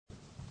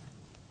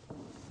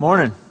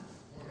Morning.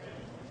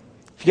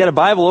 If you got a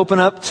Bible, open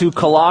up to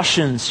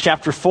Colossians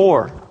chapter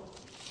 4.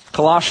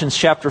 Colossians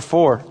chapter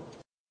 4.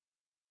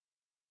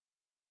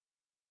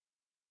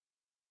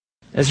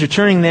 As you're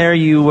turning there,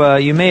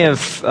 you may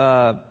have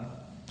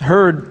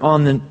heard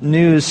on the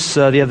news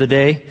the other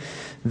day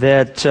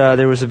that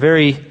there was a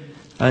very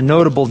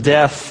notable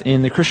death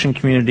in the Christian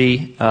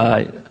community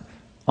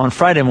on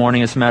Friday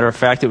morning. As a matter of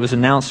fact, it was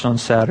announced on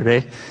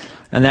Saturday.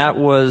 And that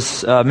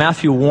was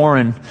Matthew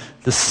Warren,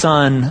 the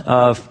son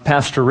of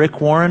Pastor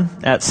Rick Warren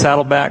at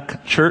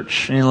Saddleback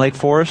Church in Lake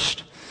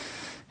Forest.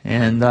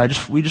 And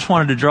we just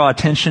wanted to draw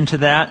attention to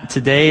that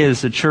today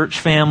as a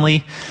church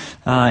family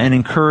and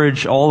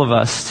encourage all of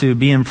us to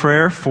be in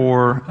prayer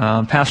for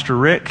Pastor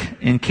Rick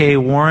and Kay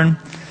Warren.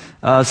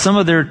 Some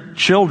of their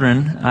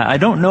children, I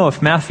don't know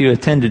if Matthew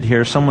attended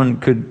here. Someone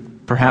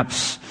could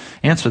perhaps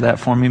answer that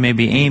for me,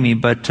 maybe Amy,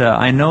 but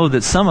I know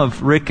that some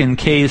of Rick and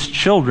Kay's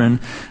children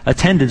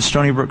attended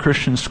Stony Brook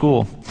Christian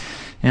School.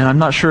 And I'm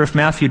not sure if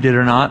Matthew did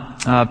or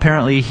not.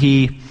 Apparently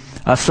he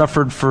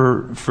suffered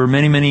for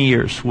many, many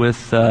years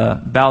with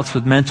bouts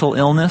with mental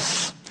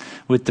illness,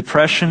 with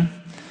depression,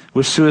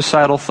 with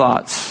suicidal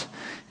thoughts.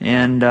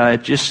 And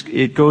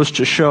it goes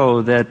to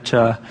show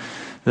that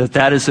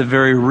that is a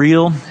very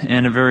real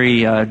and a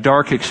very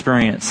dark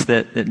experience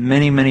that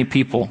many, many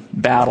people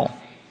battle.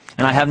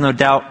 And I have no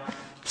doubt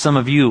some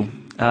of you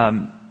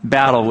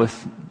battle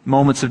with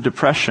moments of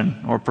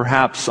depression or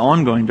perhaps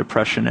ongoing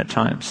depression at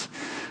times.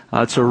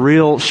 It's a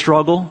real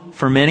struggle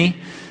for many,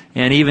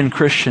 and even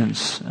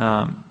Christians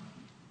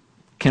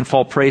can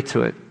fall prey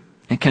to it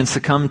and can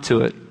succumb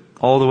to it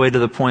all the way to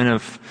the point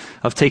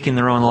of taking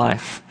their own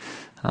life.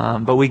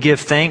 But we give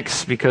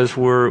thanks because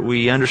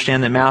we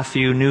understand that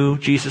Matthew knew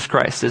Jesus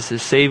Christ as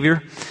his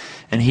Savior,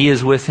 and he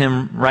is with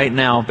him right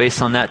now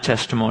based on that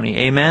testimony.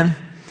 Amen?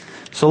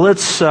 So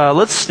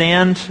let's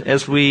stand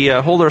as we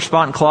hold our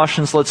spot in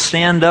Colossians. Let's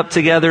stand up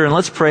together and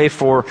let's pray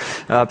for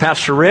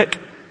Pastor Rick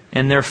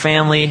and their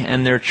family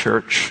and their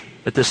church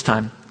at this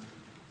time.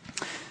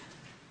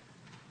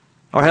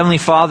 Our Heavenly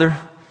Father,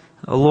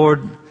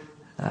 Lord,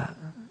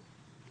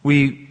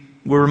 we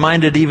were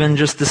reminded even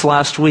just this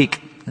last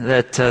week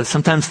that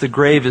sometimes the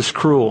grave is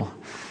cruel.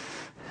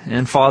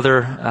 And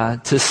Father,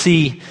 to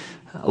see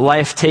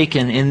life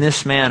taken in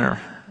this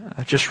manner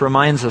just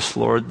reminds us,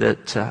 Lord,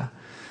 that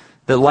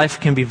life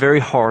can be very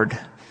hard.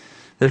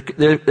 There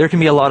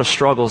can be a lot of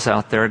struggles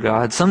out there,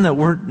 God, some that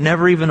we're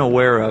never even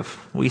aware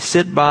of. We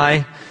sit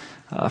by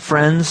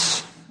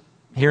friends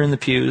here in the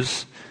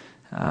pews,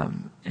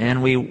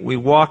 and we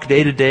walk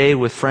day to day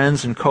with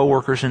friends and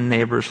coworkers and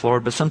neighbors,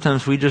 Lord, but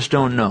sometimes we just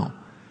don't know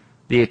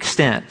the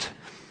extent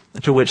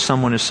to which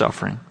someone is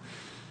suffering.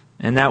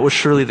 And that was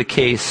surely the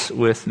case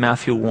with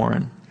Matthew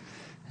Warren.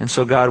 And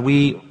so, God,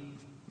 we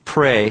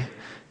pray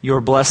your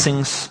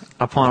blessings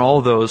upon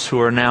all those who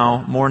are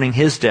now mourning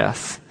his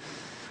death.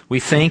 We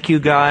thank you,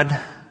 God,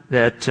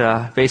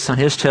 that based on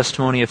his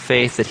testimony of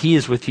faith, that he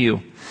is with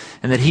you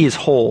and that he is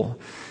whole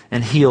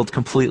and healed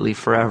completely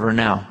forever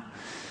now.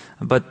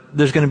 But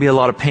there's going to be a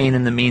lot of pain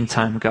in the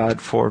meantime,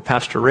 God, for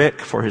Pastor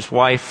Rick, for his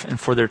wife, and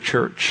for their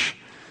church.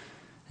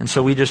 And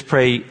so we just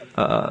pray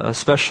a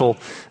special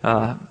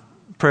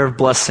prayer of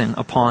blessing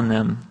upon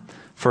them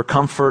for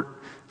comfort,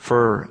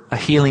 for a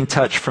healing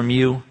touch from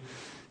you.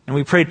 And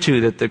we pray,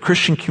 too, that the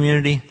Christian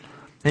community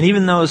and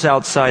even those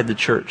outside the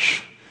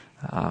church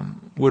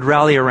would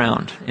rally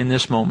around in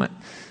this moment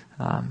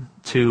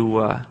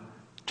to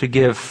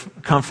give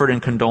comfort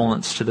and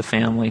condolence to the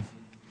family.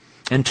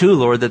 And, too,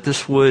 Lord, that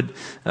this would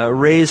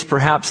raise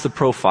perhaps the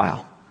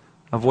profile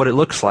of what it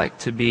looks like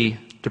to be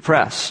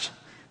depressed,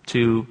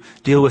 to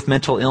deal with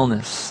mental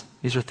illness.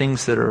 These are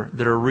things that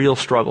are real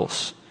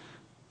struggles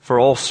for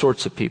all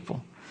sorts of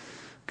people.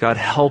 God,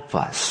 help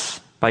us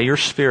by your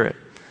Spirit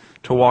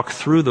to walk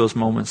through those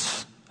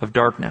moments of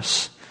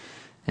darkness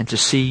and to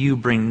see you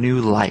bring new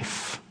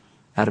life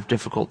out of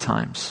difficult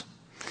times.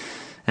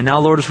 And now,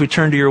 Lord, as we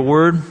turn to your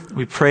word,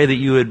 we pray that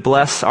you would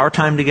bless our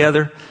time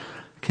together,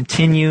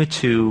 continue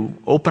to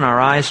open our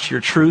eyes to your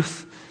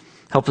truth,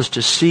 help us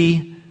to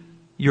see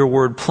your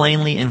word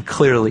plainly and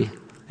clearly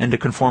and to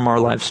conform our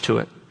lives to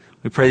it.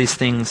 We pray these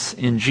things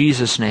in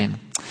Jesus' name.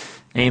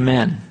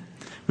 Amen.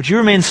 Would you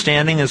remain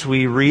standing as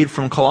we read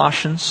from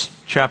Colossians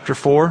chapter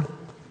 4?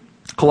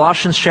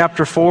 Colossians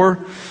chapter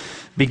 4,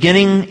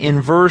 beginning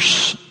in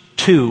verse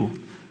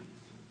 2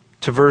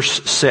 to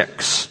verse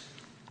 6.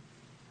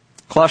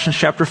 Colossians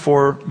chapter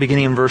 4,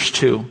 beginning in verse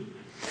 2.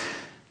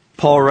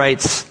 Paul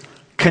writes,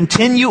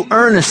 "Continue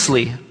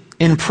earnestly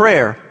in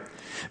prayer,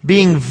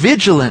 being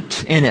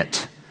vigilant in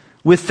it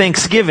with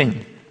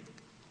thanksgiving.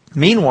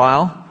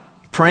 Meanwhile,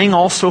 praying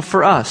also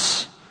for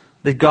us,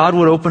 that God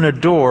would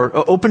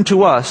open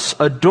to us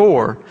a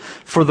door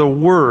for the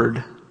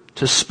word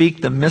to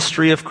speak the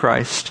mystery of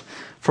Christ,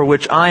 for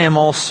which I am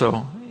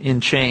also in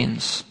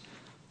chains,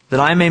 that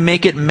I may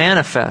make it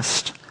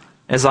manifest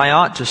as I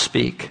ought to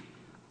speak.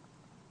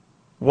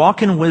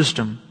 Walk in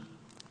wisdom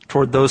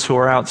toward those who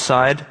are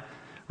outside,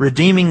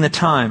 redeeming the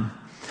time.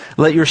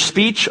 Let your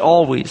speech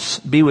always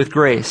be with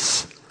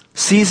grace,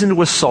 seasoned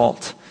with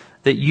salt,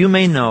 that you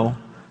may know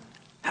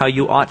how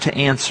you ought to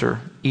answer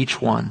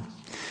each one.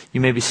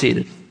 You may be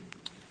seated.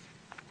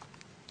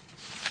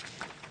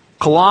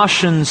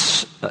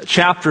 Colossians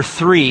chapter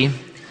 3,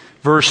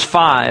 verse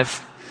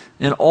 5,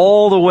 and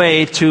all the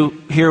way to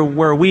here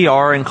where we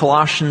are in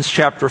Colossians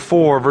chapter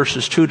 4,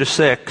 verses 2 to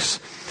 6,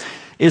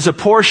 is a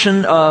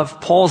portion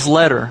of Paul's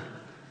letter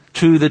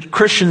to the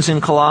Christians in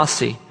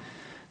Colossae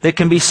that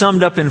can be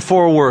summed up in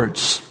 4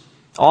 words: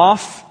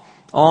 off,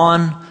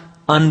 on,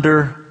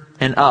 under,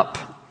 and up.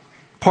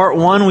 Part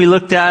 1 we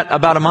looked at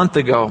about a month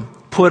ago.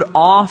 Put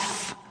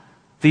off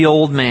the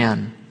old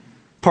man.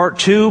 Part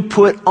 2,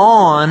 put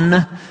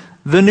on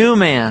the new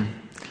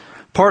man.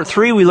 Part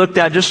 3 we looked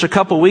at just a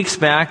couple weeks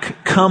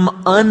back.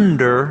 Come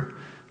under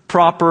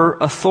proper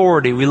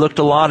authority. We looked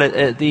a lot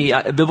at the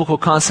biblical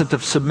concept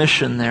of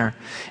submission there.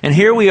 And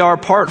here we are,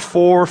 part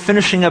 4,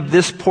 finishing up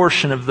this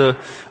portion of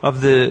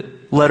the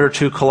letter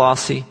to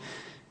Colossae.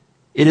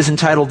 It is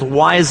entitled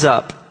Wise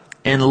Up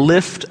and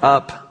Lift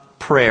Up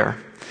Prayer.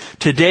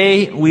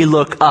 Today we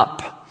look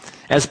up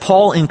as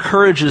Paul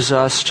encourages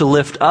us to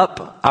lift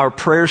up our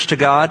prayers to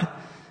God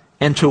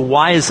and to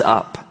wise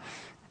up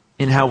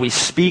in how we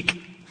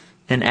speak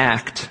and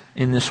act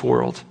in this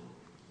world.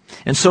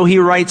 And so he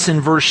writes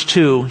in verse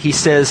 2, he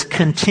says,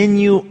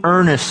 continue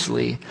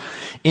earnestly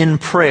in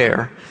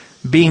prayer,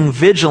 being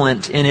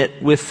vigilant in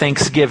it with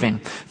thanksgiving.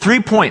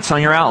 3 points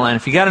on your outline.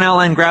 If you got an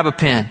outline, grab a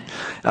pen.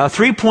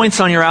 3 points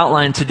on your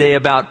outline today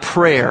about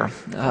prayer,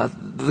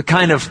 the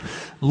kind of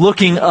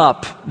looking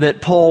up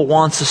that Paul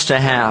wants us to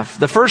have.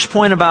 The first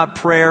point about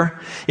prayer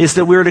is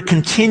that we're to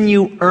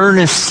continue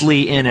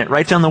earnestly in it.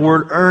 Write down the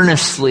word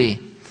earnestly.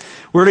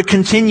 We're to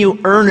continue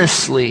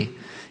earnestly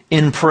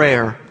in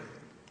prayer.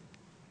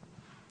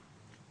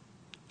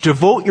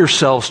 Devote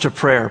yourselves to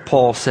prayer,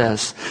 Paul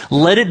says.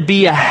 Let it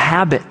be a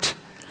habit.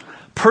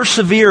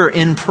 Persevere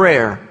in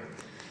prayer.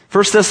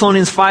 1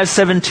 Thessalonians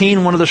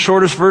 5:17, one of the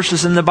shortest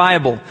verses in the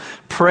Bible.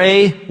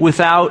 Pray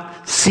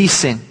without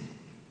ceasing.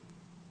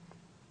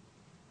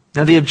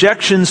 Now the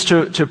objections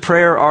to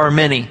prayer are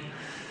many,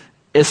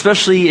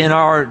 especially in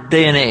our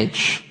day and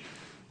age.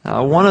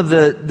 One of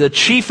the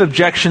chief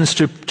objections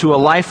to a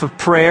life of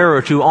prayer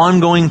or to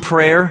ongoing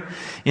prayer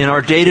in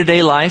our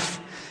day-to-day life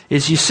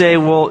is you say,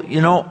 well,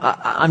 you know,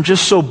 I'm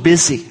just so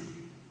busy.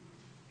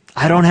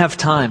 I don't have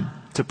time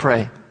to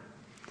pray.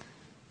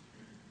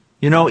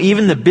 You know,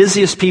 even the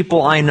busiest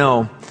people I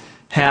know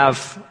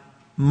have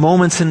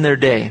moments in their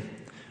day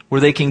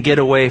where they can get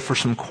away for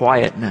some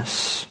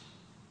quietness.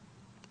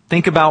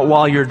 Think about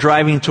while you're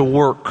driving to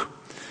work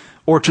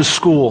or to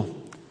school.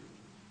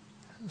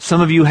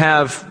 Some of you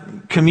have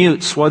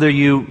commutes, whether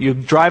you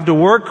drive to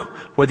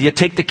work, whether you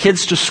take the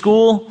kids to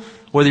school,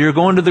 whether you're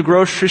going to the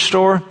grocery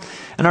store.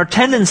 And our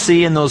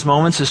tendency in those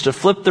moments is to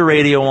flip the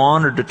radio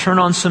on or to turn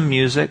on some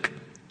music.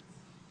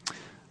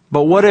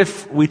 But what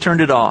if we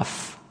turned it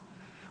off?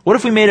 What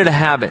if we made it a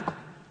habit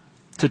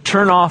to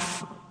turn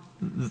off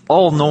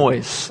all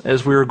noise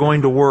as we were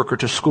going to work or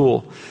to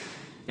school,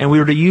 and we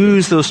were to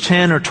use those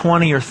 10 or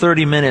 20 or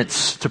 30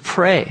 minutes to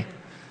pray,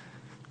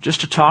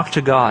 just to talk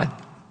to God,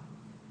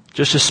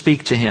 just to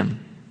speak to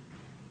Him?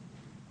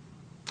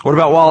 What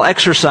about while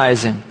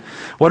exercising?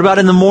 What about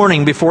in the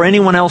morning before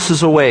anyone else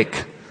is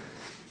awake?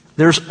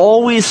 There's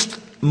always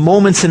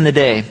moments in the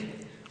day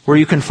where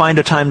you can find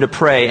a time to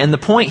pray. And the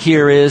point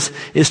here is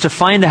to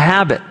find a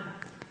habit.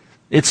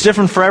 It's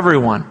different for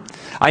everyone.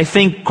 I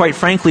think, quite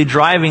frankly,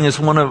 driving is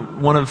one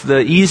of the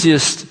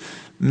easiest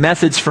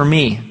methods for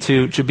me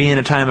to be in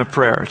a time of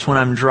prayer. It's when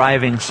I'm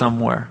driving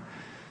somewhere.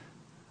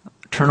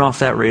 Turn off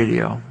that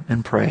radio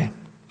and pray.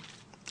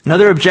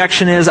 Another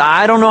objection is,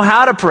 I don't know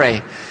how to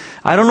pray.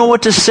 I don't know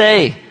what to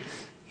say.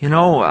 You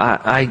know,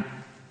 I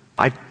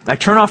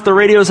turn off the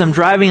radio as I'm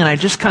driving and I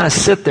just kind of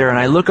sit there and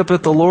I look up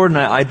at the Lord and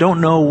I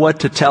don't know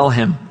what to tell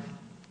Him.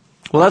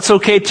 Well, that's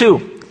okay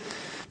too.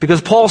 Because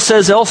Paul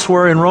says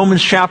elsewhere in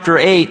Romans chapter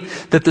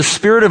 8 that the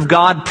Spirit of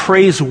God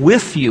prays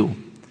with you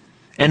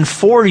and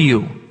for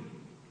you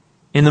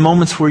in the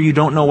moments where you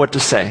don't know what to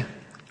say.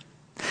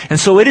 And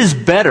so it is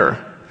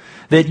better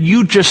that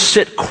you just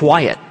sit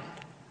quiet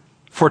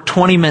for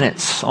 20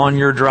 minutes on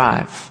your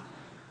drive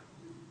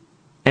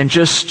and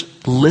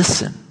just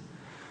listen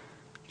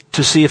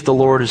to see if the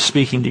Lord is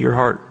speaking to your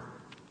heart.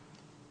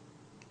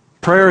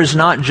 Prayer is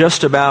not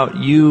just about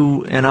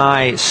you and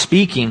I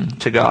speaking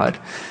to God.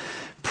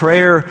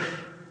 Prayer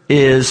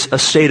is a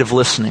state of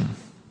listening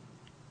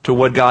to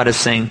what God is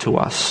saying to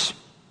us.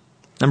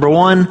 Number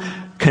 1,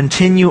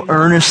 continue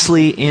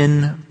earnestly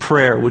in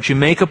prayer. Would you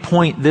make a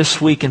point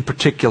this week in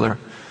particular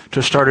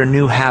to start a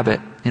new habit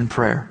in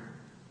prayer?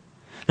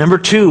 Number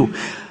 2,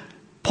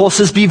 Paul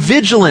says be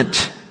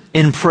vigilant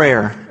in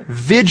prayer.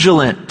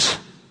 Vigilant.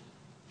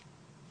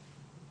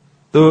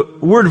 The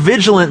word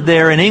vigilant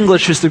there in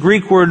English is the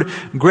Greek word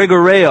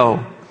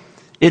gregoreo.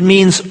 It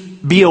means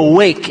be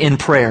awake in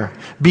prayer.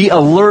 Be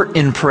alert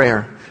in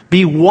prayer.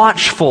 Be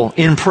watchful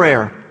in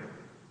prayer.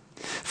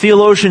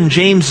 Theologian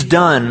James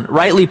Dunn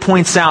rightly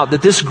points out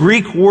that this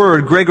Greek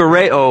word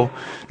gregoreo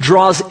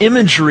draws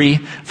imagery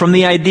from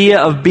the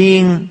idea of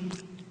being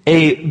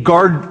a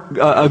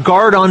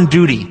guard on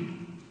duty.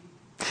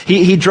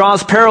 He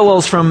draws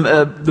parallels from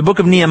the book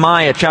of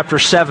Nehemiah, chapter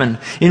 7,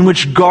 in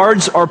which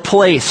guards are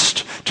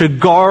placed to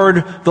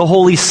guard the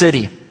holy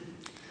city.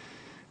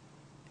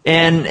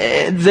 And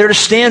they're to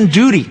stand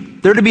duty.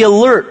 They're to be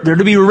alert. They're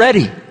to be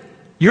ready.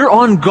 You're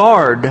on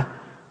guard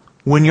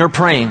when you're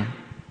praying.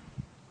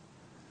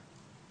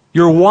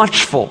 You're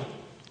watchful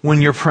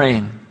when you're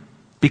praying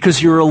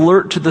because you're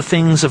alert to the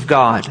things of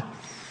God.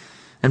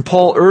 And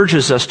Paul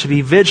urges us to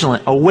be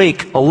vigilant,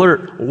 awake,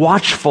 alert,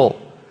 watchful.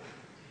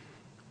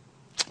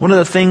 One of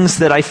the things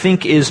that I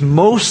think is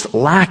most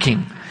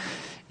lacking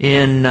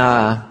in,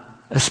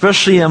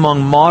 especially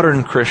among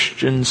modern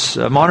Christians,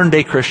 modern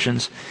day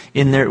Christians,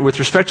 with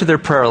respect to their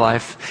prayer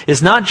life,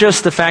 is not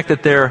just the fact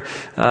that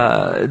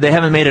they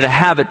haven't made it a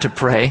habit to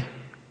pray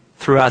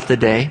throughout the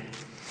day,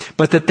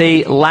 but that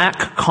they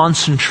lack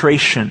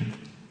concentration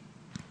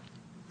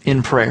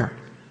in prayer.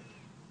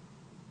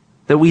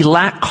 That we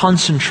lack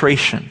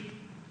concentration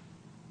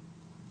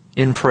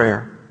in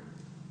prayer.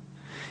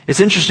 It's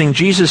interesting,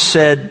 Jesus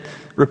said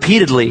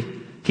repeatedly,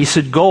 he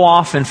said, go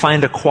off and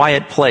find a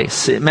quiet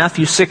place. In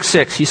Matthew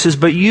 6:6, he says,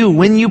 but you,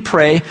 when you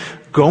pray,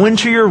 go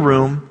into your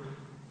room,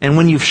 and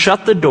when you've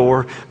shut the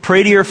door,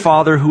 pray to your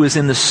Father who is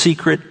in the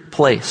secret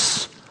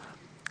place.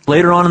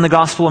 Later on in the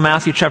Gospel of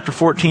Matthew, chapter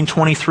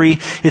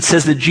 14:23, it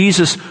says that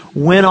Jesus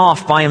went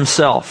off by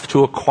himself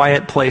to a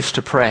quiet place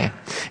to pray.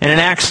 And in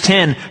Acts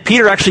 10,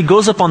 Peter actually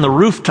goes up on the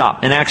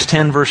rooftop in Acts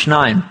 10, verse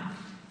 9.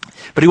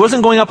 But he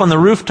wasn't going up on the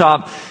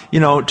rooftop,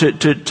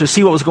 to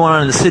see what was going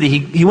on in the city.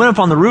 He went up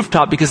on the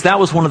rooftop because that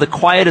was one of the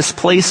quietest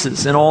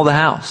places in all the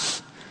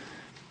house.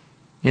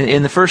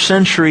 In the first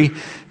century,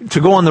 to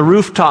go on the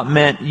rooftop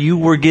meant you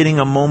were getting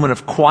a moment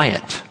of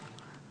quiet.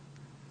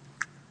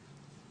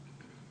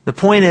 The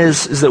point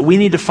is that we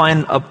need to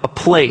find a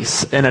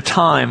place and a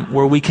time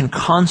where we can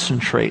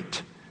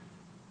concentrate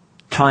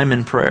time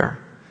in prayer.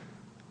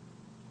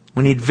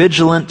 We need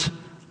vigilant,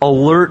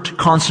 alert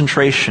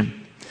concentration.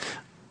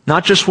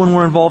 Not just when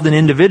we're involved in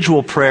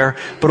individual prayer,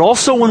 but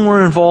also when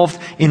we're involved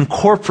in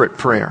corporate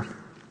prayer.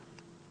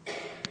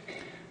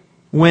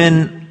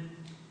 When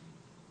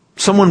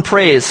someone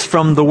prays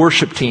from the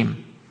worship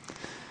team,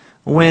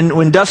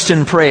 when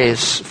Dustin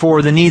prays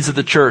for the needs of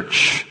the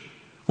church,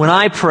 when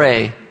I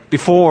pray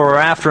before or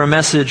after a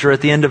message or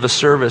at the end of a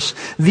service,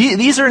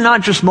 these are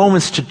not just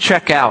moments to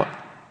check out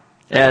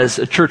as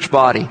a church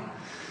body.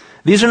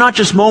 These are not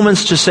just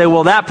moments to say,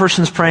 well, that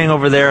person's praying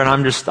over there and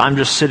I'm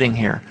just sitting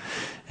here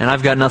and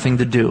I've got nothing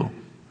to do.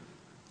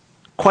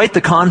 Quite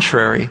the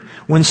contrary.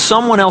 When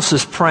someone else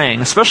is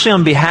praying, especially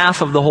on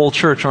behalf of the whole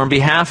church or on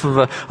behalf of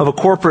a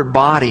corporate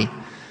body,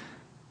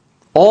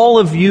 all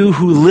of you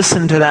who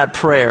listen to that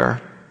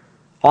prayer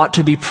ought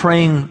to be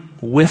praying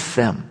with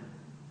them.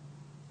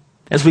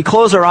 As we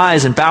close our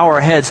eyes and bow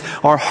our heads,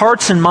 our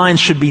hearts and minds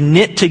should be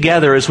knit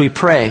together as we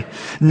pray,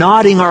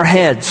 nodding our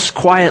heads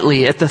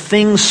quietly at the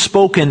things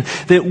spoken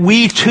that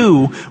we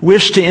too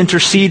wish to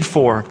intercede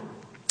for.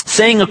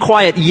 Saying a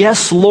quiet,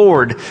 yes,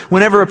 Lord,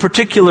 whenever a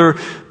particular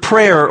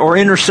prayer or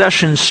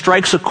intercession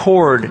strikes a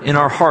chord in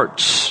our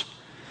hearts.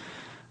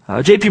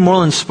 J.P.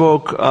 Moreland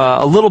spoke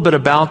a little bit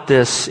about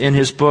this in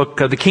his book,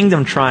 The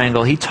Kingdom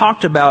Triangle. He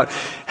talked about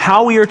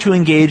how we are to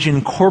engage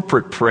in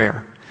corporate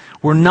prayer.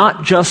 We're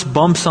not just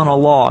bumps on a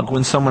log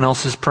when someone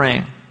else is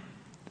praying.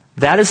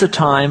 That is a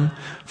time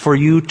for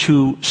you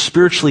to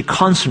spiritually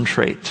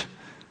concentrate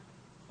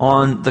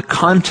on the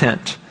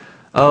content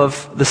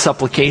of the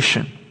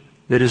supplication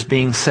that is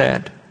being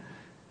said,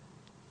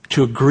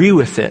 to agree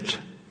with it,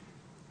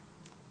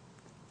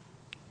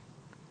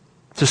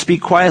 to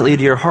speak quietly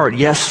to your heart,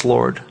 yes,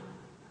 Lord.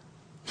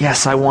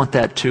 Yes, I want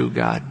that too,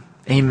 God.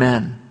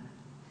 Amen.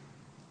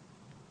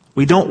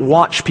 We don't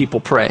watch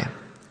people pray.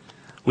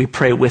 We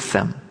pray with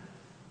them.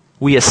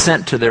 We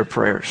assent to their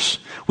prayers.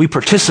 We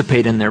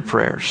participate in their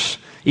prayers,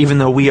 even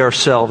though we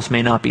ourselves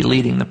may not be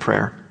leading the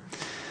prayer.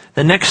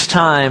 The next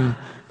time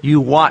you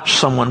watch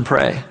someone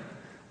pray,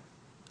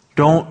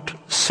 don't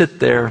sit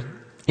there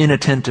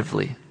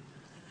inattentively.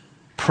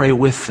 Pray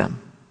with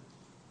them.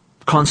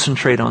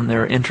 Concentrate on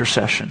their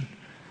intercession.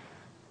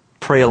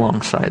 Pray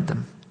alongside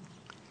them.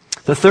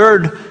 The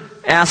third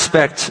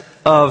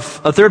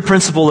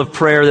principle of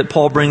prayer that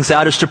Paul brings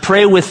out is to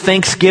pray with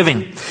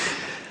thanksgiving.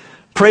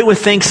 Pray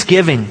with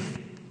thanksgiving.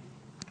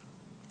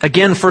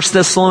 Again, 1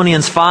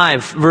 Thessalonians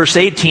 5, verse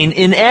 18,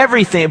 in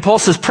everything, Paul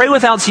says, pray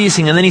without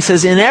ceasing, and then he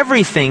says, in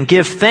everything,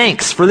 give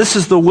thanks, for this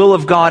is the will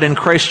of God in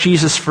Christ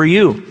Jesus for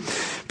you.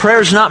 Prayer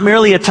is not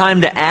merely a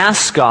time to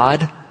ask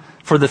God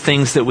for the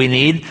things that we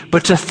need,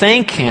 but to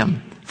thank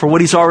Him for what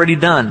He's already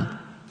done.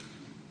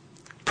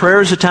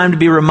 Prayer is a time to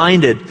be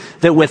reminded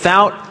that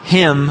without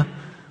Him,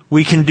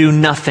 we can do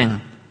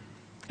nothing,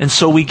 and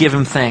so we give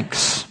Him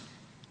thanks.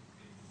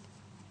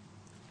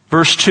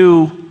 Verse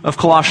 2 of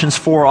Colossians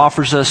 4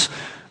 offers us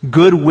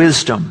good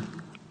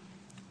wisdom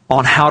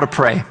on how to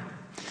pray.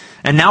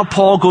 And now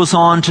Paul goes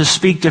on to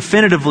speak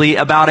definitively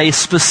about a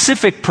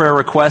specific prayer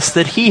request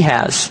that he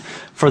has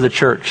for the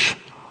church.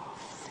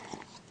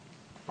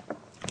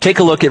 Take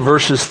a look at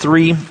verses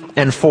 3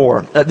 and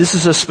 4. This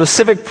is a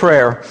specific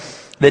prayer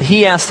that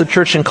he asked the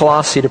church in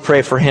Colossae to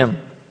pray for him.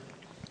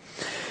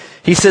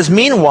 He says,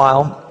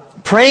 "Meanwhile,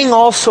 praying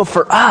also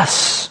for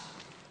us,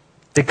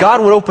 that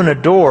God would open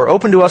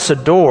to us a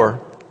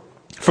door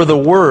for the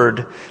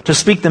word to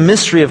speak the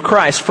mystery of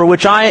Christ, for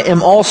which I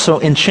am also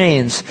in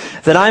chains,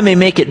 that I may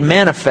make it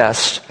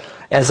manifest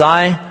as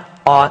I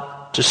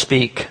ought to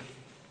speak."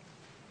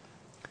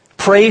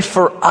 Pray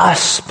for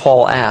us,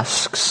 Paul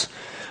asks.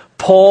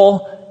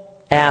 Paul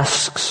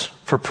asks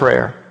for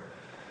prayer.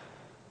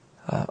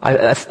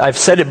 I've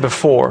said it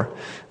before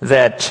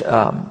that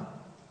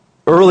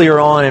earlier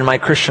on in my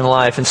Christian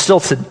life, and still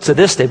to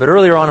this day, but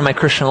earlier on in my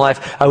Christian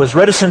life, I was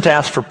reticent to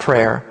ask for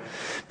prayer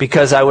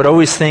because I would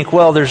always think,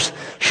 well, there's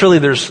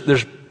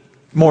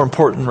more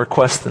important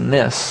requests than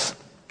this.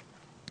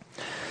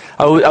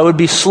 I would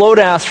be slow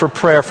to ask for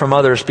prayer from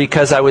others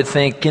because I would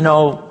think,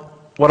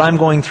 what I'm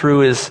going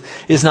through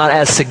is not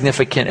as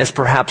significant as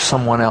perhaps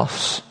someone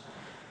else.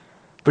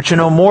 But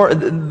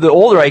the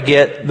older I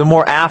get, the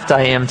more apt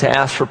I am to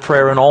ask for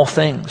prayer in all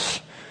things.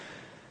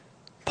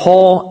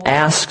 Paul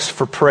asks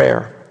for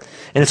prayer.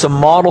 And it's a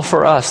model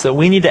for us that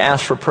we need to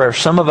ask for prayer.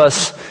 Some of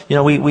us,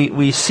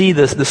 we see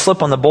the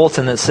slip on the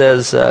bulletin that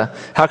says,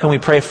 how can we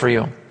pray for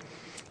you?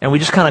 And we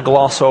just kind of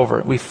gloss over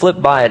it. We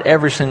flip by it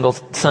every single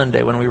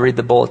Sunday when we read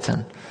the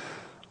bulletin.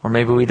 Or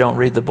maybe we don't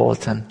read the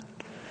bulletin.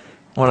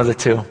 One of the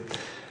two.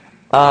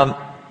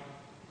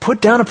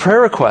 Put down a prayer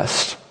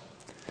request.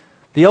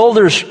 The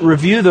elders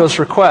review those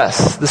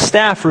requests. The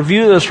staff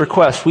review those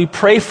requests. We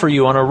pray for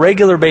you on a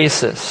regular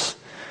basis.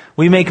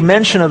 We make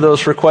mention of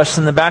those requests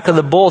in the back of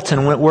the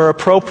bulletin where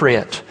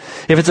appropriate.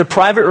 If it's a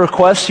private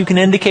request, you can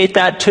indicate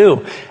that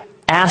too.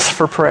 Ask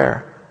for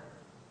prayer.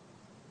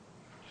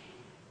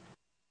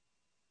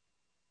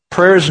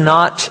 Prayer is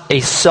not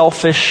a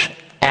selfish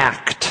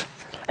act.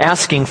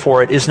 Asking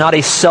for it is not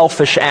a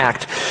selfish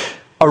act.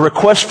 A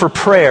request for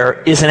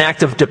prayer is an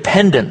act of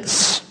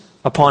dependence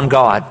upon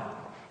God.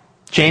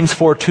 James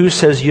 4:2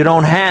 says, "You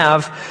don't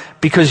have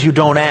because you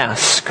don't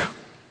ask."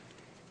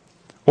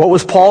 What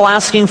was Paul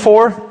asking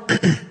for?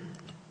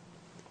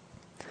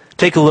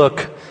 Take a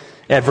look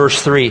at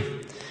verse 3.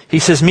 He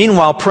says,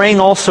 "Meanwhile, praying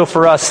also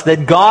for us,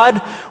 that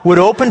God would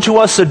open to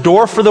us a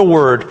door for the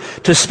word,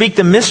 to speak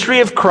the mystery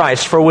of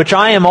Christ, for which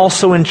I am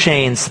also in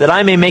chains, that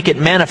I may make it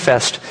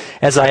manifest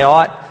as I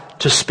ought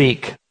to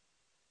speak."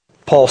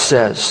 Paul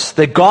says,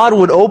 that God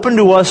would open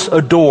to us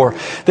a door,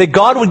 that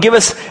God would give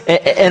us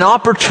an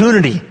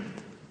opportunity.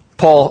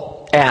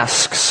 Paul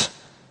asks.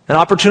 An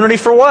opportunity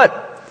for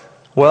what?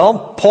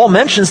 Well, Paul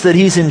mentions that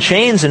he's in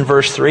chains in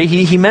verse 3.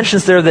 He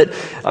mentions there that,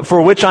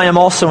 for which I am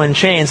also in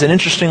chains. And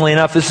interestingly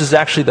enough, this is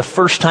actually the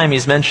first time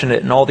he's mentioned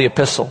it in all the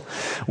epistle.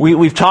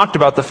 We've talked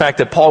about the fact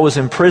that Paul was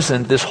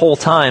imprisoned this whole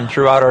time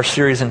throughout our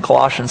series in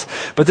Colossians.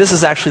 But this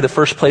is actually the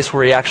first place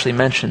where he actually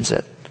mentions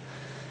it.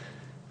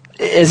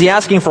 Is he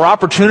asking for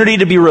opportunity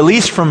to be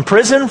released from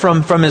prison,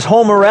 from his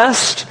home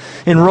arrest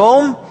in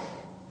Rome?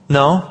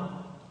 No.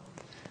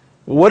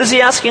 What is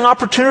he asking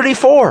opportunity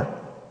for?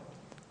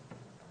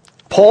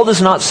 Paul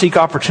does not seek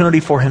opportunity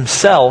for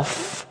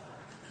himself.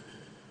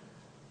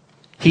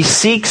 He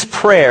seeks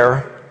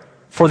prayer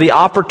for the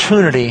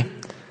opportunity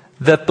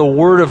that the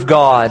Word of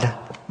God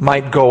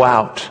might go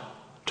out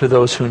to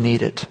those who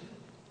need it.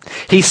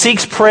 He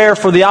seeks prayer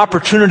for the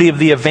opportunity of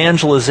the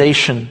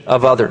evangelization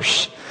of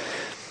others.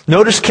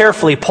 Notice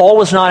carefully, Paul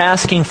was not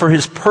asking for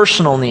his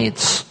personal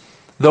needs,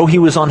 though he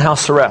was on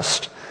house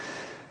arrest,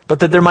 but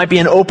that there might be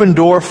an open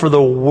door for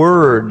the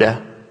Word,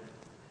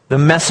 the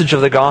message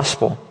of the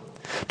gospel.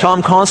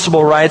 Tom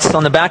Constable writes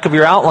on the back of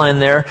your outline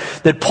there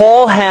that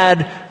Paul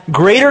had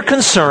greater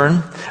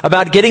concern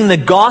about getting the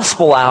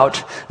gospel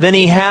out than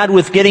he had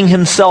with getting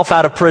himself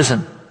out of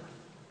prison.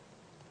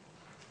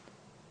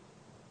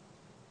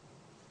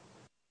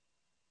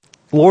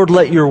 Lord,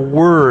 let your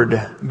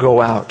word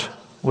go out,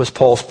 was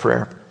Paul's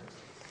prayer.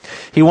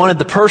 He wanted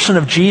the person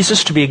of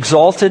Jesus to be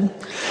exalted.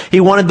 He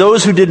wanted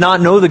those who did not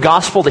know the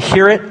gospel to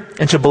hear it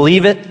and to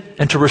believe it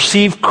and to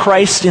receive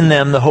Christ in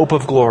them, the hope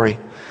of glory.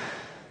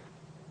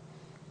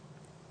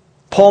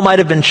 Paul might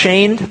have been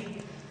chained,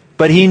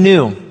 but he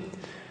knew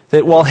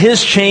that while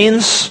his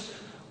chains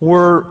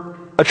were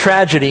a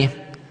tragedy,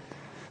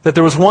 that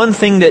there was one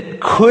thing that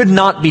could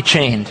not be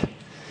chained,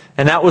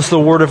 and that was the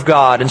Word of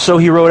God. And so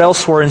he wrote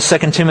elsewhere in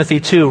 2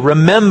 Timothy 2,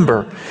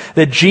 "Remember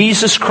that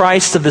Jesus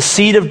Christ of the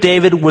seed of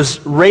David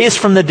was raised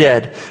from the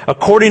dead,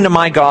 according to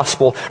my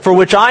gospel, for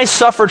which I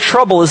suffered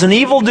trouble as an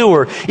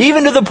evildoer,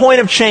 even to the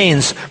point of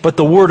chains, but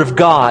the Word of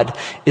God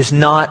is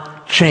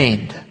not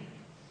chained."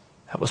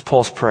 That was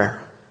Paul's prayer,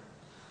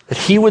 that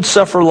he would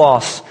suffer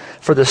loss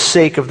for the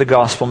sake of the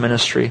gospel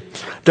ministry.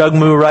 Doug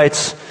Moo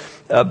writes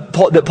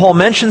that Paul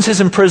mentions his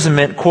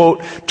imprisonment,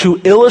 quote, "to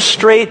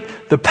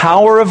illustrate the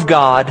power of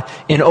God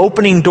in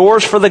opening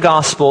doors for the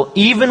gospel,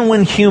 even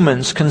when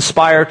humans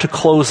conspire to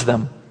close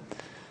them."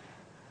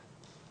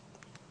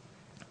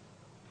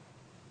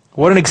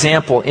 What an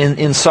example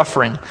in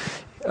suffering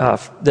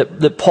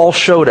that Paul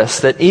showed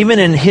us, that even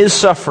in his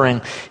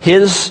suffering,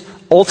 his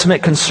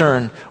ultimate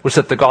concern was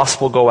that the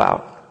gospel go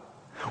out.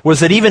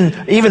 Was that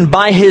even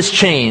by his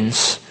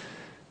chains,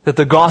 that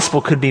the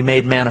gospel could be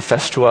made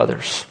manifest to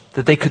others.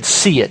 That they could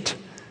see it,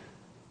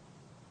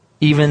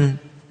 even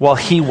while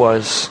he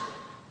was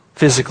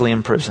physically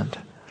imprisoned.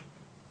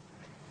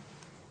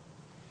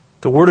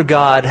 The Word of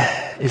God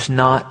is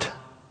not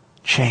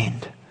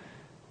chained.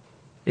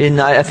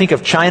 I think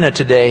of China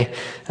today.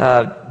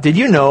 Did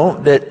you know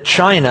that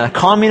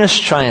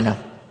communist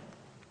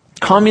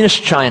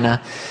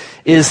China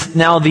is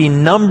now the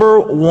number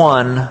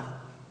one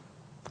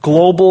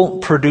global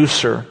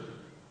producer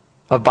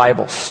of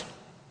Bibles?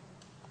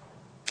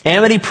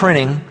 Amity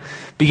Printing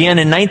began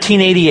in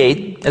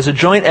 1988 as a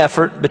joint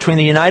effort between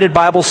the United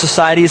Bible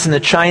Societies and the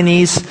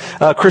Chinese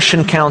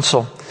Christian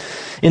Council.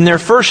 In their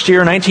first year,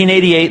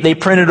 1988, they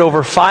printed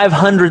over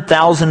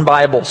 500,000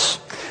 Bibles.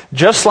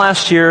 Just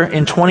last year,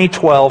 in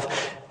 2012,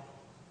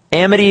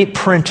 Amity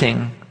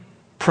Printing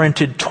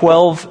printed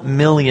 12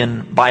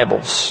 million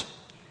Bibles.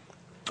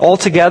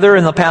 Altogether,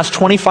 in the past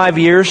 25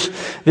 years,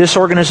 this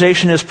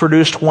organization has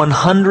produced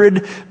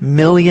 100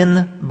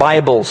 million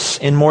Bibles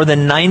in more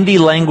than 90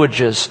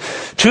 languages.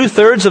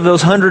 2/3 of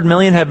those 100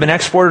 million have been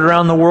exported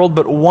around the world,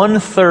 but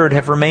 1/3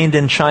 have remained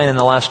in China in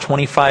the last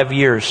 25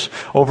 years.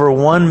 Over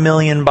 1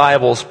 million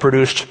Bibles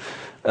produced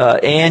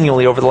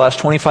annually over the last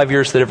 25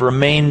 years that have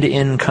remained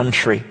in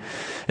country.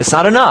 It's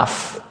not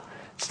enough.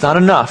 It's not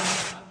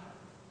enough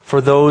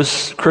for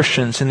those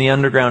Christians in the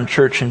underground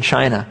church in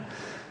China.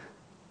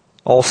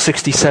 All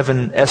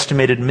 67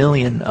 estimated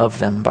million of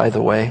them, by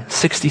the way.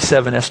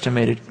 67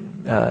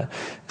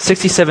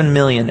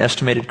 million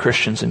estimated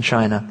Christians in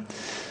China.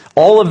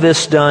 All of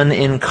this done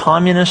in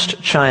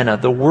communist China.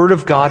 The Word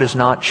of God is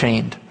not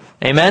chained.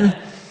 Amen?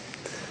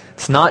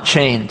 It's not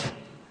chained.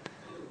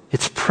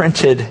 It's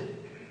printed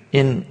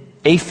in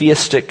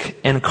atheistic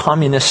and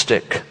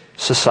communistic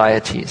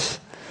societies.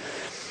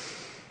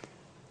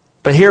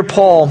 But here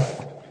Paul,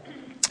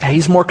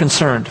 he's more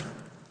concerned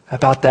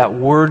about that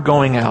word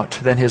going out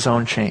than his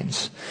own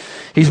chains.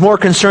 He's more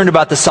concerned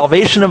about the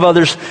salvation of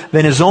others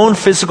than his own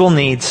physical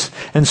needs.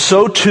 And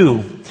so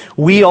too,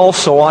 we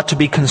also ought to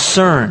be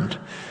concerned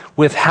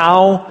with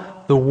how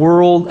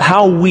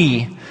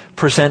we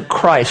present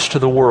Christ to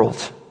the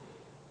world.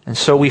 And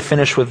so we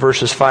finish with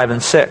verses 5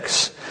 and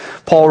 6.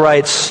 Paul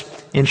writes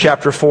in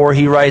chapter 4,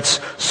 he writes,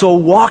 "So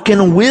walk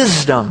in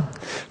wisdom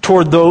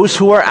toward those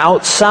who are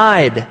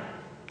outside,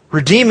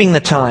 redeeming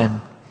the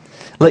time.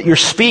 Let your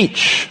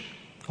speech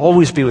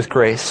always be with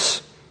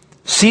grace,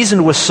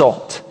 seasoned with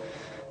salt,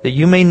 that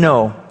you may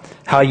know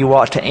how you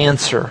ought to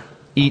answer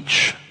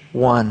each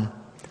one."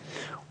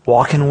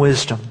 Walk in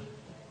wisdom.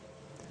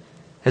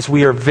 As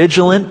we are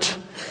vigilant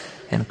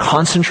and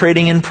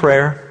concentrating in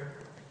prayer,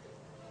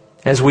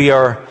 as we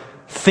are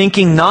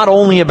thinking not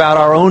only about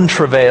our own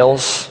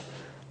travails,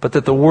 but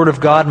that the Word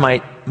of God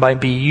might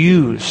be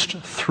used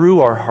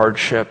through our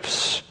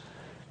hardships,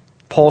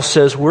 Paul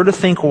says we're to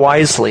think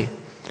wisely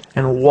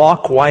and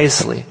walk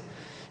wisely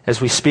as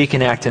we speak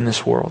and act in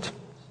this world.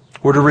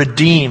 We're to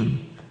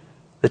redeem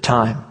the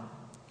time.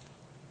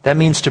 That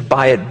means to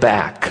buy it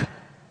back.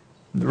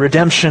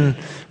 Redemption,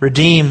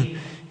 redeem,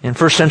 in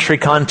first century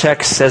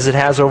context, as it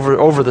has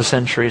over the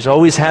centuries,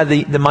 always had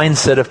the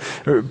mindset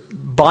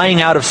of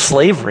buying out of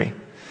slavery,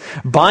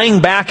 buying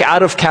back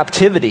out of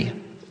captivity,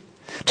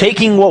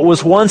 taking what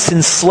was once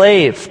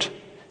enslaved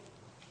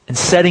and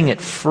setting it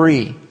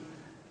free.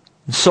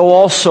 And so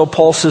also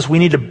Paul says we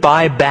need to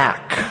buy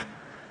back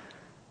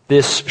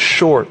this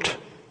short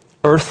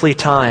earthly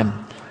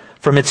time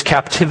from its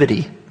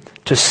captivity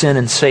to sin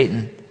and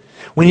Satan.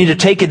 We need to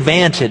take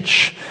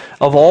advantage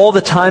of all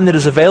the time that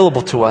is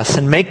available to us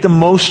and make the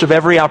most of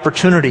every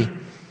opportunity.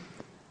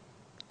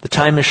 The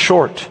time is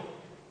short.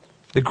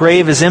 The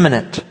grave is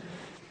imminent.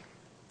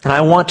 And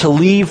I want to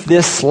leave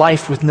this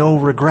life with no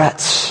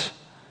regrets.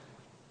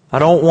 I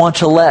don't want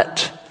to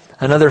let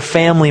another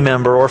family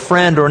member or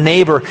friend or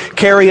neighbor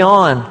carry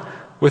on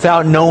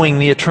without knowing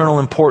the eternal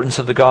importance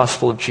of the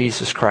gospel of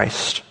Jesus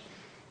Christ.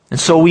 And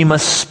so we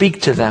must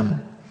speak to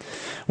them.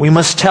 We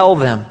must tell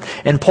them.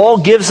 And Paul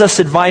gives us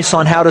advice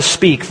on how to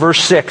speak.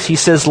 Verse 6, he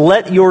says,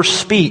 "Let your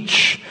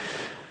speech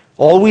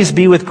always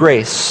be with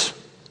grace,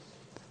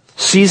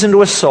 seasoned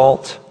with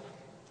salt,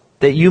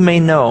 that you may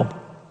know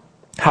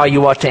how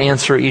you ought to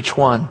answer each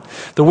one."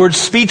 The word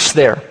speech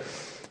there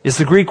is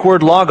the Greek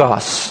word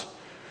logos.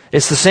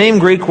 It's the same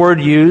Greek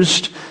word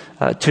used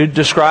to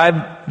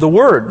describe the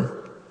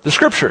Word, the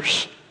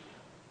Scriptures.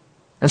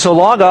 And so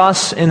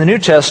logos in the New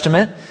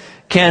Testament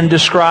can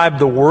describe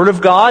the Word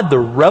of God, the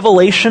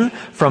revelation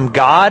from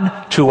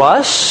God to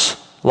us,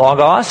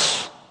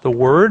 logos, the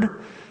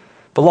Word.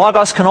 But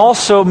logos can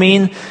also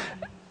mean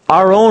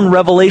our own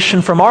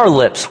revelation from our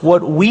lips,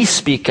 what we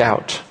speak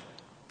out,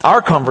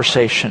 our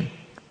conversation.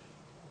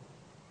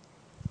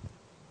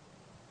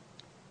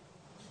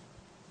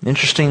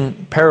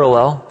 Interesting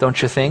parallel,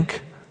 don't you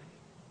think?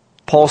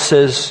 Paul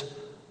says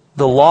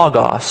the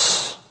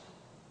logos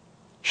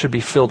should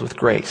be filled with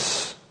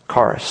grace.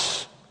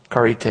 Charis,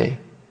 charite.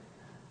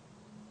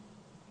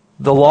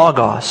 The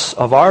logos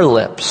of our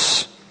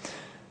lips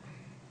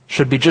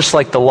should be just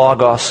like the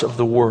Logos of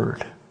the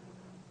Word,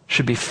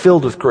 should be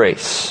filled with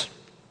grace.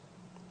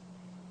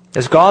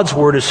 As God's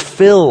Word is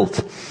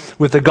filled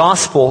with the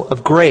gospel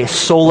of grace,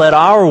 so let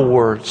our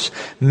words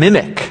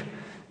mimic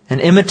and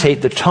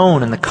imitate the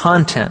tone and the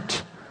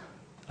content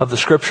of the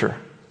Scripture.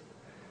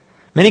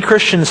 Many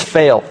Christians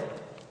fail.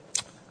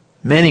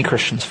 Many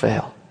Christians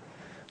fail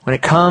when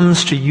it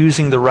comes to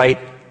using the right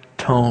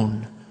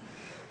tone.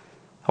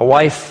 A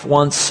wife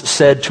once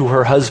said to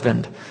her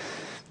husband,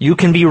 "You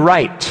can be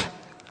right,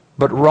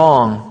 but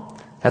wrong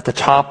at the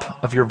top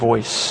of your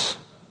voice."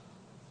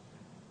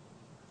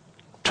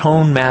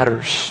 Tone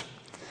matters.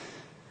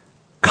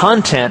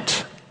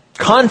 Content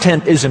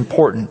is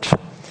important.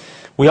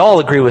 We all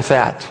agree with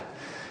that.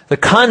 The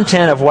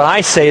content of what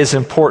I say is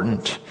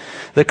important.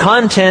 The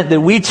content that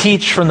we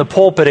teach from the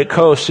pulpit at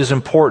Coast is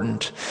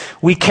important.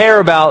 We care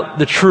about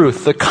the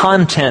truth, the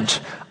content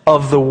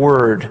of the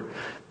Word.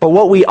 But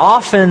what we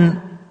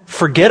often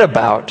forget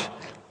about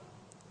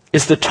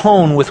is the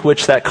tone with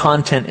which that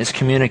content is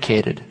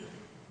communicated.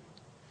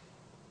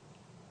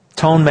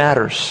 Tone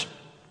matters.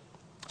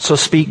 So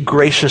speak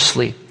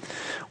graciously,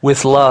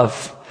 with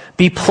love.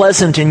 Be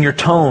pleasant in your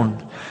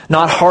tone,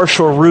 not harsh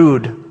or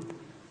rude,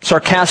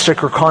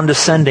 sarcastic or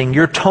condescending.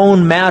 Your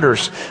tone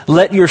matters.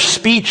 Let your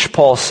speech,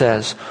 Paul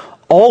says,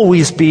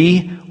 always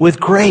be with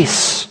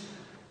grace.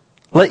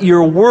 Let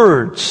your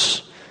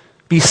words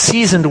be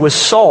seasoned with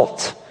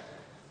salt.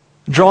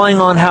 Drawing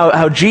on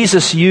how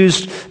Jesus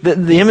used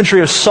the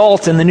imagery of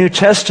salt in the New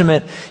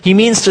Testament, he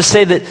means to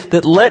say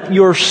that let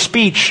your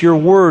speech, your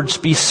words,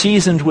 be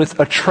seasoned with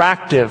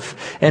attractive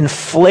and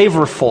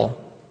flavorful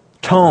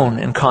tone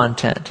and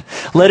content.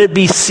 Let it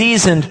be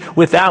seasoned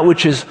with that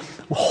which is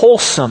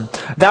wholesome,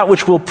 that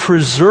which will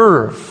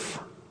preserve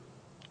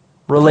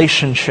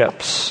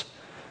relationships,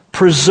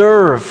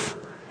 preserve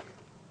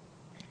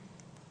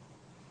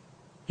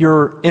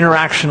your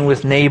interaction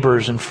with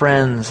neighbors and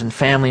friends and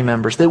family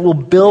members, that will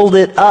build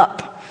it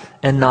up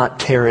and not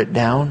tear it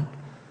down.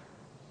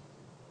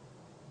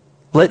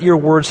 Let your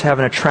words have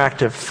an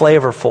attractive,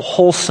 flavorful,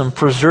 wholesome,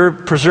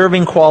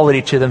 preserving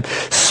quality to them.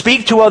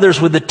 Speak to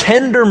others with the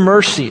tender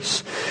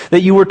mercies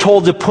that you were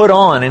told to put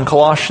on in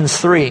Colossians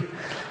 3.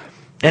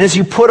 And as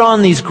you put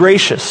on these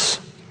gracious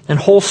and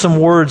wholesome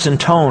words and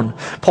tone,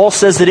 Paul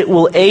says that it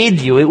will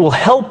aid you, it will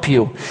help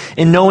you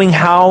in knowing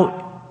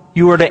how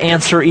you are to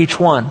answer each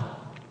one.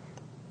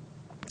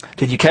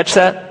 Did you catch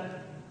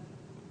that?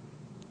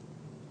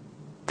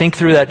 Think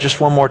through that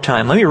just one more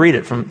time. Let me read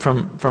it from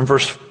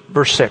verse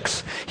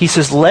 6. He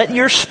says, let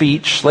your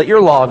speech, let your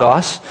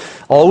logos,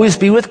 always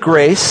be with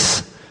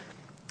grace.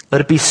 Let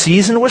it be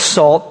seasoned with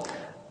salt,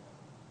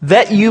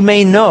 that you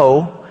may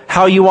know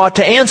how you ought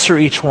to answer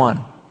each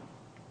one.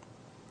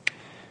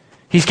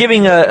 He's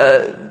giving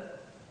a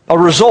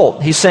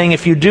result. He's saying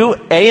if you do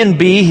A and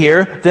B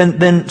here,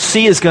 then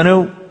C is going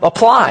to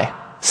apply.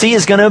 C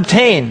is going to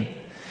obtain.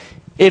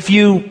 If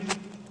you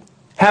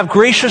have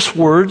gracious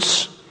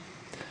words,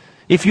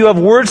 if you have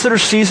words that are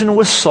seasoned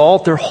with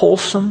salt, they're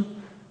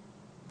wholesome,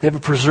 they have a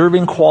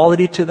preserving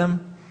quality to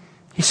them,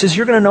 he says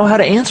you're going to know how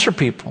to answer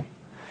people.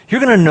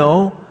 You're going to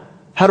know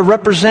how to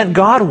represent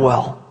God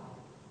well.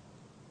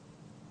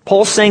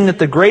 Paul's saying that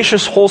the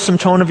gracious, wholesome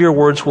tone of your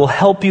words will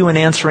help you in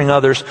answering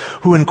others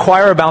who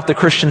inquire about the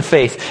Christian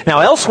faith. Now,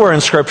 elsewhere in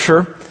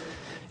Scripture,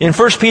 in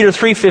 1 Peter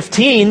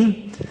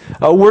 3:15,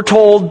 we're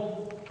told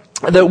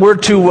that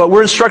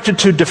we're instructed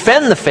to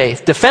defend the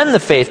faith. Defend the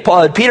faith.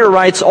 Peter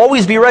writes,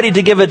 always be ready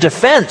to give a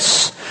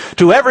defense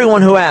to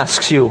everyone who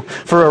asks you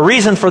for a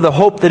reason for the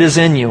hope that is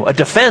in you. A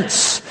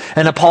defense,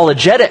 an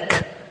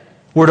apologetic.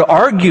 We're to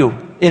argue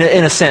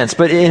in a sense,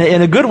 but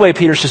in a good way,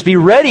 Peter says, be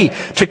ready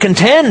to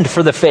contend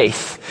for the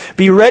faith.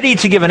 Be ready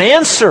to give an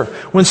answer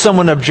when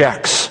someone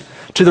objects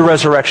to the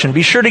resurrection.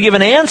 Be sure to give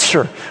an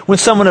answer when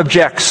someone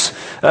objects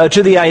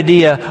to the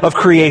idea of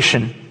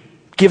creation.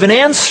 Give an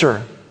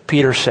answer,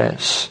 Peter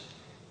says.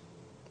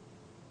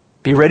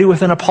 Be ready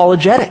with an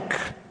apologetic.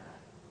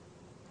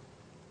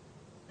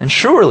 And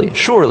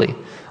surely,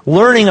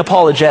 learning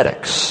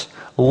apologetics,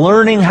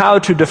 learning how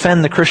to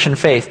defend the Christian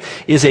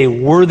faith is a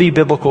worthy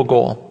biblical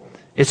goal.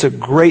 It's a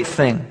great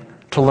thing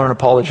to learn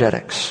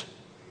apologetics.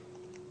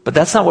 But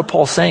that's not what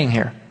Paul's saying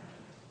here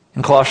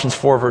in Colossians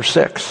 4, verse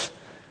 6.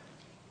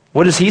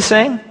 What is he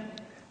saying?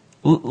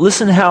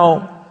 Listen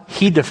how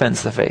he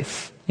defends the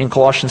faith in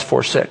Colossians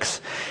 4,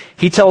 6.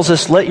 He tells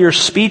us, let your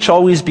speech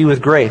always be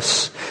with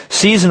grace,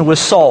 seasoned with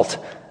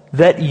salt,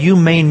 that you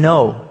may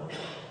know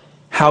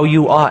how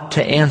you ought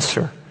to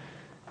answer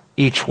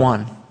each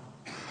one.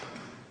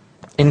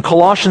 In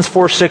Colossians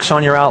 4:6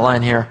 on your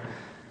outline here,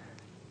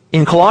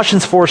 in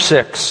Colossians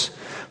 4:6,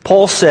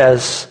 Paul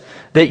says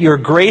that your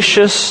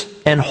gracious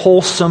and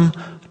wholesome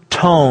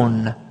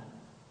tone,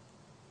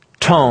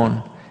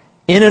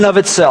 in and of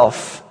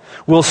itself,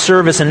 will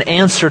serve as an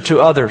answer to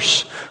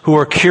others who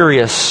are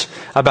curious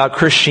about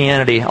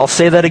Christianity. I'll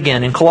say that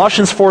again. In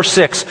Colossians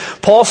 4:6,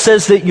 Paul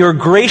says that your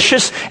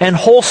gracious and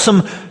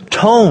wholesome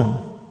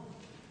tone,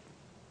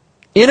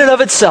 in and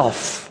of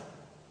itself,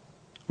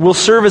 will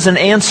serve as an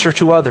answer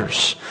to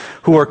others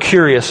who are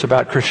curious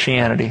about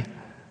Christianity.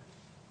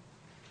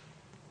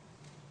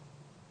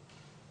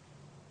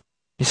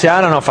 You say,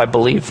 I don't know if I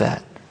believe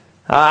that.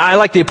 I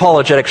like the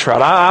apologetics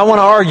route. I want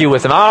to argue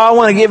with him. I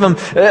want to give him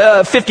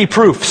 50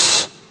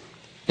 proofs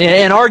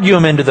and argue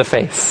him into the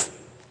faith.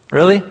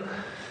 Really?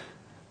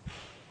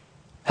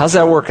 How's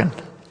that working?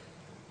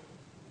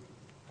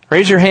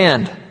 Raise your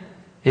hand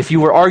if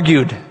you were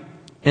argued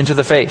into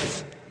the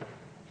faith.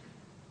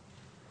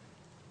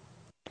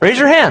 Raise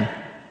your hand.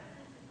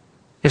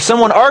 If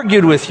someone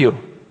argued with you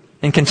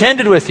and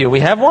contended with you,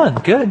 we have one.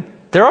 Good.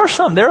 There are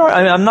some.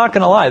 I'm not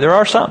going to lie. There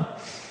are some.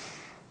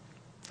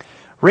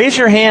 Raise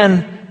your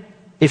hand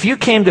if you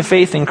came to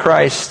faith in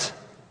Christ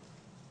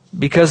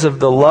because of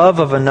the love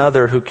of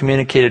another who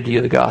communicated to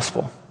you the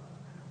gospel.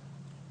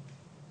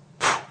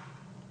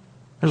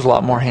 There's a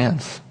lot more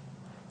hands.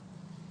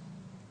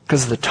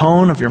 Because of the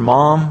tone of your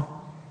mom,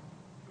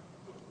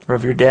 or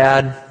of your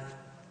dad,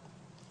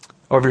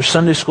 or of your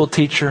Sunday school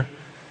teacher,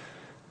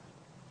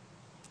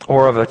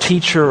 or of a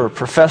teacher or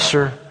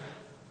professor,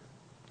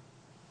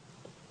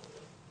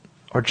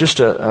 or just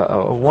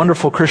a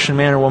wonderful Christian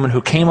man or woman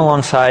who came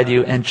alongside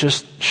you and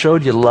just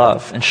showed you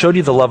love, and showed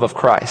you the love of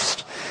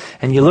Christ.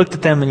 And you looked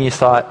at them and you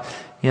thought,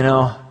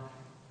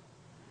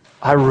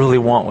 I really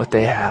want what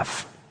they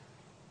have.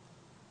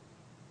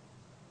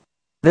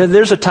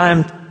 There's a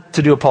time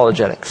to do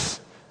apologetics.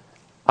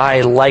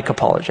 I like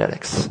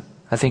apologetics.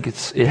 I think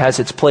it has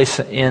its place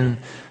in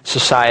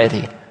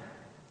society.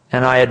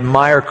 And I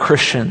admire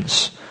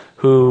Christians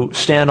who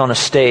stand on a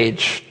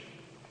stage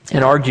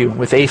and argue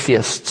with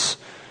atheists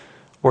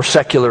or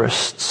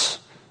secularists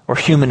or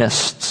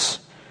humanists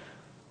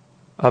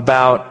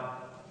about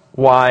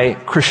why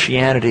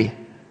Christianity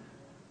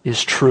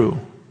is true.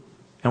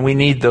 And we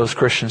need those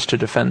Christians to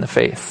defend the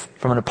faith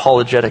from an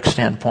apologetic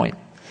standpoint.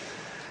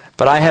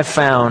 But I have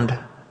found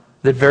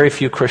that very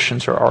few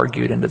Christians are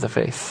argued into the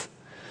faith.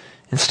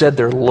 Instead,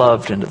 they're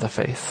loved into the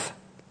faith.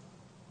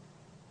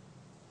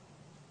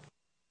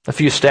 A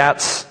few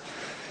stats.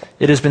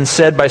 It has been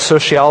said by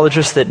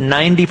sociologists that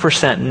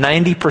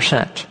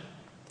 90%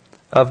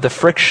 of the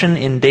friction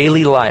in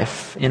daily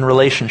life, in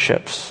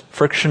relationships,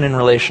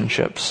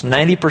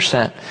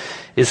 90%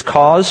 is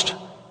caused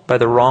by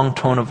the wrong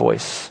tone of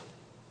voice.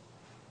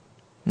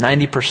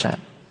 90%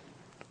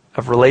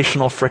 of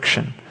relational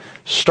friction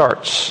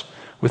starts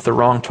with the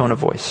wrong tone of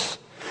voice.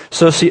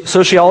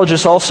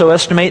 Sociologists also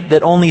estimate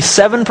that only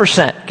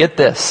 7%, get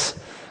this,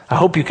 I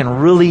hope you can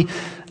really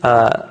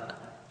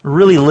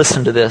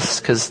listen to this,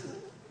 because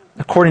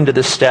according to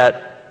this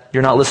stat,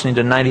 you're not listening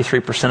to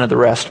 93% of the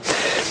rest.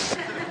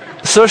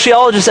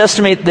 Sociologists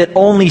estimate that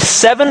only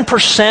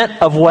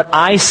 7% of what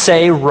I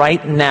say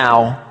right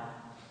now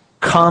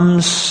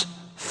comes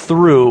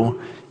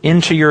through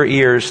into your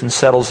ears and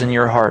settles in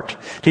your heart.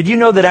 Did you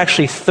know that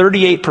actually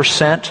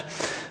 38%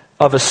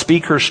 of a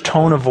speaker's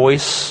tone of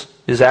voice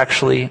is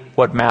actually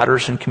what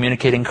matters in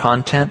communicating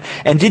content?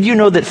 And did you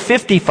know that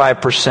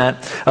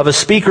 55% of a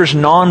speaker's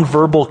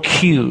nonverbal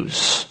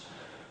cues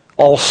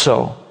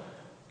also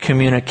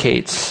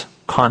communicates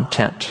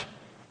content?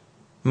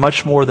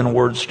 Much more than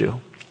words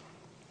do.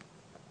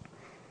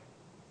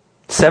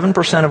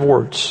 7% of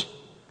words.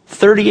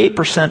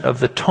 38% of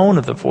the tone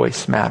of the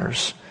voice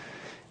matters.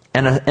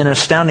 And an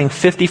astounding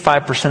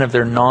 55% of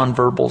their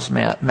nonverbals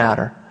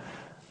matter.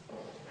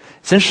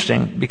 It's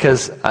interesting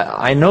because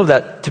I know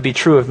that to be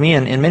true of me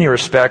in many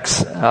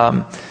respects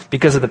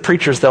because of the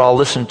preachers that I'll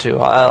listen to.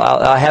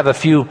 I have a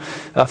few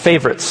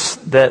favorites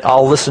that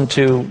I'll listen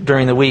to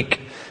during the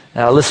week.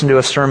 I'll listen to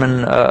a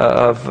sermon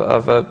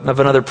of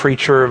another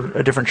preacher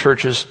of different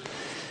churches.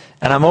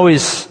 And I'm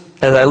always,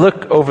 as I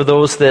look over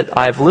those that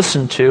I've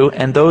listened to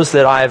and those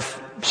that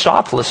I've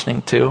stopped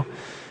listening to,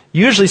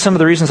 usually some of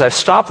the reasons I've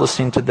stopped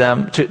listening to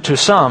them, to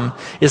some,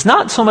 is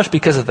not so much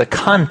because of the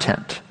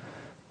content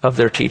of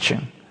their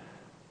teaching,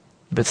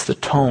 but it's the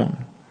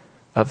tone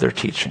of their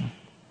teaching.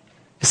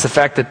 It's the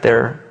fact that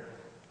they're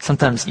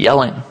sometimes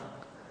yelling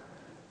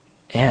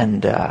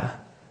and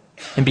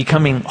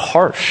becoming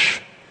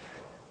harsh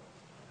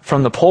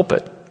from the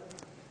pulpit.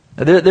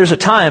 There's a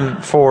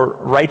time for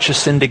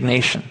righteous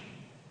indignation,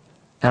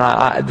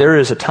 and there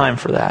is a time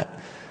for that.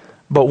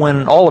 But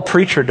when all a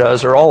preacher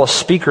does, or all a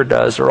speaker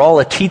does, or all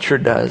a teacher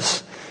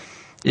does,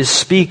 is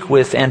speak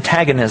with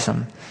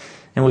antagonism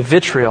and with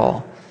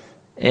vitriol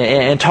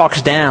and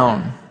talks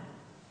down,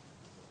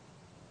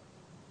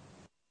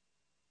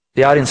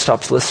 the audience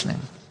stops listening.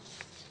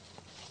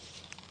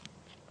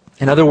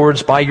 In other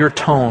words, by your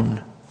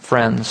tone,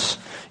 friends,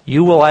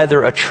 you will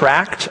either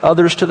attract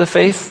others to the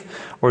faith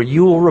or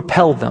you will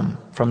repel them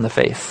from the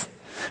faith.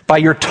 By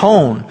your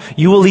tone,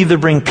 you will either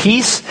bring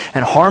peace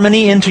and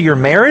harmony into your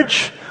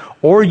marriage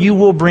or you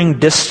will bring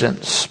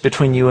distance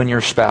between you and your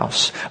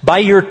spouse. By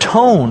your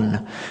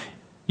tone,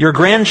 your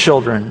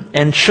grandchildren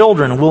and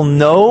children will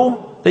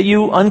know that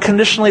you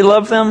unconditionally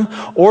love them,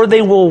 or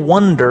they will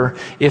wonder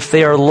if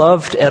they are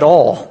loved at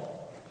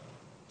all.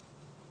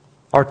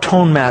 Our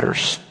tone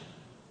matters.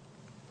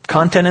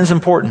 Content is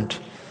important,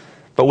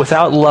 but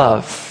without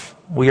love,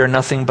 we are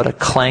nothing but a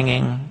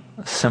clanging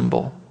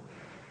cymbal.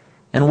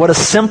 And what a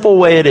simple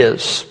way it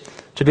is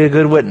to be a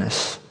good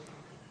witness.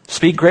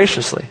 Speak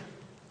graciously.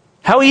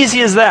 How easy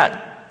is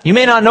that? You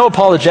may not know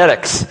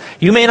apologetics.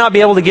 You may not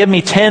be able to give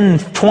me 10,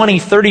 20,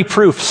 30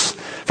 proofs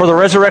for the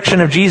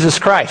resurrection of Jesus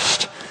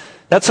Christ.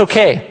 That's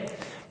okay.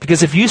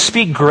 Because if you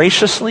speak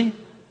graciously,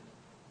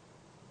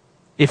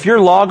 if your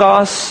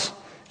logos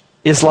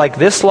is like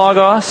this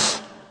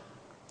logos,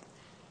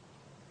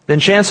 then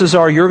chances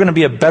are you're going to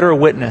be a better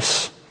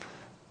witness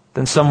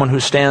than someone who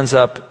stands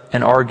up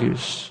and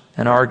argues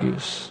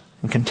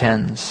and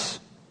contends.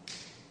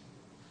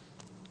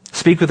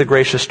 Speak with a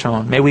gracious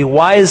tone. May we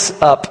wise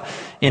up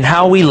in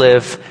how we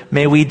live.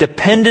 May we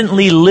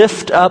dependently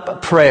lift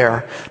up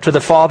prayer to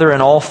the Father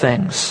in all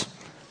things.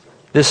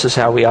 This is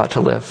how we ought to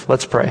live.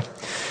 Let's pray.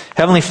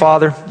 Heavenly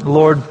Father,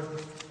 Lord,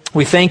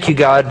 we thank you,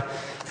 God,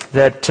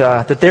 that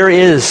there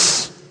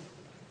is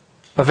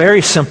a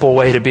very simple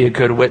way to be a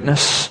good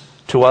witness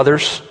to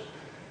others,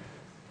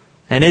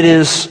 and it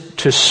is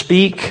to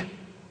speak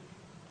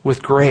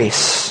with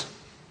grace,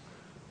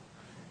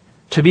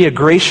 to be a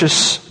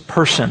gracious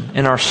person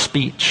in our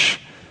speech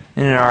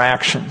and in our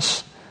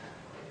actions,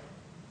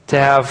 to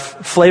have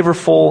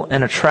flavorful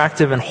and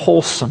attractive and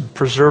wholesome,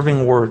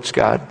 preserving words,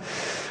 God.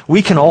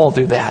 We can all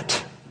do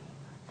that.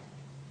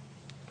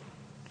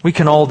 We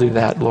can all do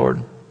that,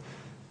 Lord.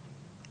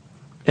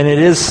 And it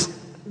is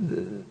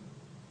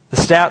the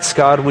stats,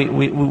 God,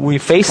 we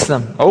face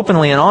them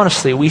openly and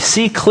honestly. We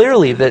see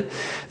clearly that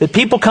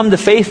people come to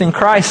faith in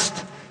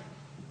Christ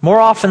more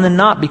often than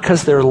not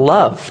because they're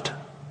loved,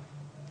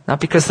 not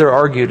because they're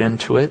argued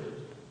into it.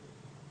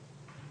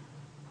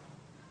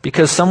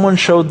 Because someone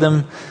showed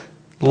them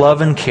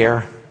love and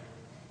care,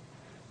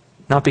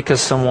 not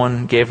because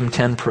someone gave them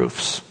 10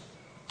 proofs.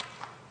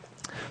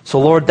 So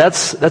Lord,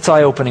 that's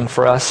eye-opening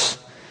for us.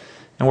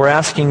 And we're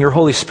asking your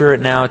Holy Spirit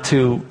now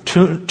to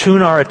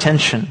tune our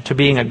attention to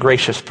being a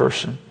gracious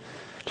person,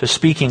 to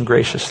speaking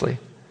graciously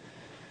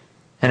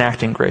and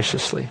acting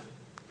graciously.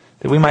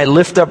 That we might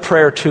lift up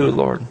prayer too,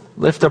 Lord.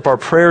 Lift up our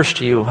prayers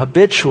to you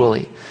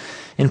habitually,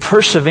 in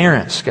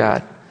perseverance,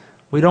 God.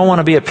 We don't want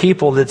to be a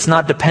people that's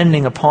not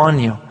depending upon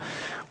you.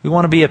 We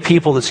want to be a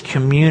people that's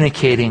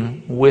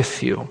communicating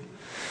with you.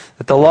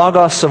 That the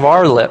logos of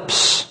our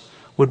lips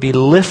would be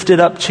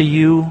lifted up to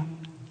you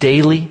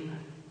daily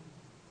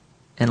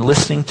and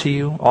listening to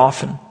you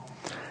often.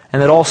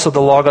 And that also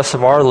the logos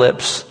of our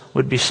lips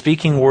would be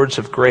speaking words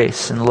of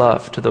grace and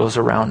love to those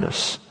around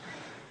us.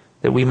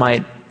 That we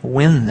might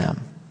win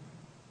them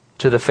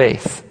to the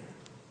faith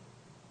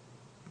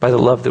by the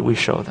love that we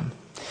show them.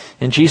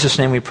 In Jesus'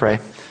 name we pray.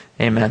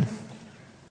 Amen.